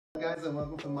Guys, and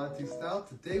welcome to Monty Style.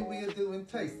 Today we are doing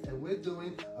taste, and we're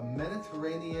doing a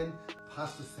Mediterranean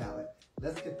pasta salad.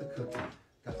 Let's get the cooking.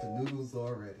 Got the noodles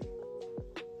all ready.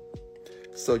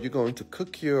 So you're going to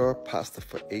cook your pasta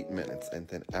for 8 minutes, and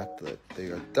then after they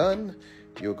are done,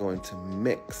 you're going to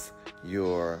mix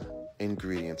your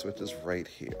ingredients, which is right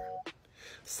here.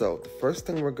 So the first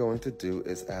thing we're going to do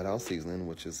is add our seasoning,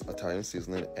 which is Italian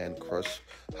seasoning, and crushed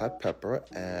hot pepper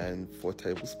and 4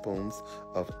 tablespoons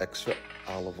of extra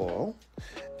olive oil.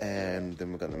 And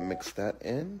then we're going to mix that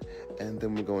in, and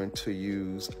then we're going to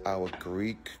use our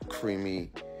Greek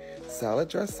creamy salad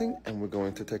dressing, and we're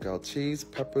going to take our cheese,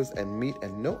 peppers, and meat,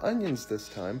 and no onions this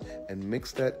time, and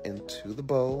mix that into the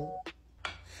bowl.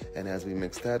 And as we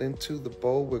mix that into the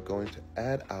bowl, we're going to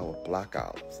add our black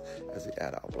olives. As we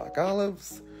add our black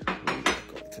olives, we're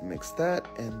going to mix that,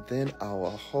 and then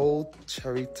our whole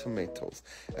cherry tomatoes.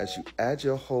 As you add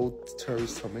your whole cherry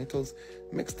tomatoes,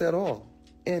 mix that all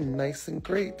in nice and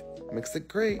great. Mix it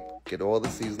great. Get all the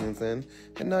seasonings in,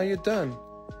 and now you're done.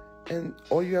 And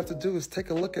all you have to do is take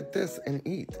a look at this and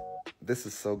eat. This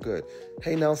is so good.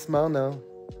 Hey, now smile now.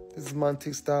 This is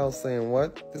Monty Style saying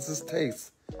what? This is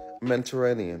taste.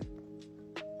 Mediterranean.